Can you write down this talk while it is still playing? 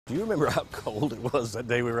Do you remember how cold it was that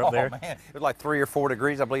day we were up there? Oh man, it was like 3 or 4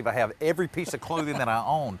 degrees. I believe I have every piece of clothing that I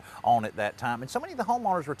owned on at that time. And so many of the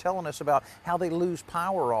homeowners were telling us about how they lose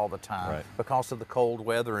power all the time because of the cold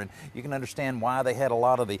weather. And you can understand why they had a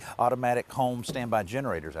lot of the automatic home standby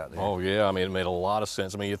generators out there. Oh yeah, I mean, it made a lot of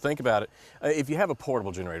sense. I mean, you think about it, if you have a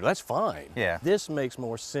portable generator, that's fine. Yeah. This makes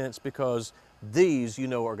more sense because these, you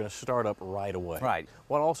know, are going to start up right away. Right.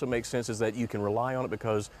 What also makes sense is that you can rely on it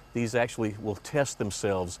because these actually will test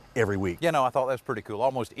themselves every week. You know, I thought that was pretty cool.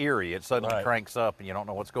 Almost eerie. It suddenly cranks up and you don't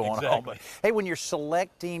know what's going on. But hey, when you're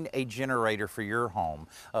selecting a generator for your home,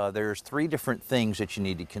 there's 3 different things that you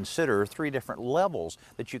need to consider, 3 different levels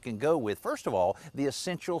that you can go with. First of all, the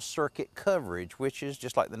essential circuit coverage, which is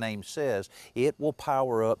just like the name says, it will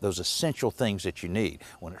power up those essential things that you need.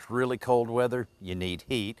 When it's really cold weather, you need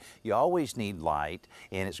heat. You always need light,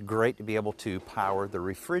 and it's great to be able to power the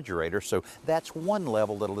refrigerator. So that's one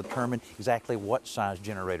level that'll determine exactly what size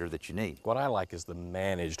generator that you need. What I like is the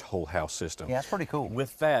managed whole house system. Yeah, it's pretty cool.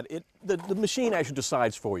 With that, the machine actually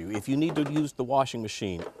decides for you. If you need to use the washing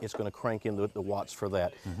machine, it's going to crank in the watts for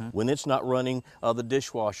that. When it's not running, the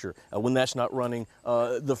dishwasher, when that's not running,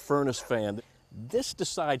 the furnace fan. This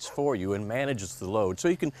decides for you and manages the load. So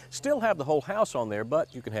you can still have the whole house on there,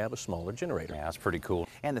 but you can have a smaller generator. Yeah, that's pretty cool.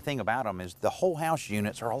 And the thing about them is the whole house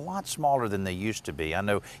units are a lot smaller than they used to be. I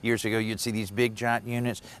know years ago you'd see these big giant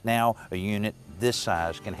units. Now a unit this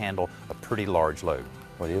size can handle a pretty large load.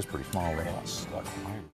 Well, it is pretty small.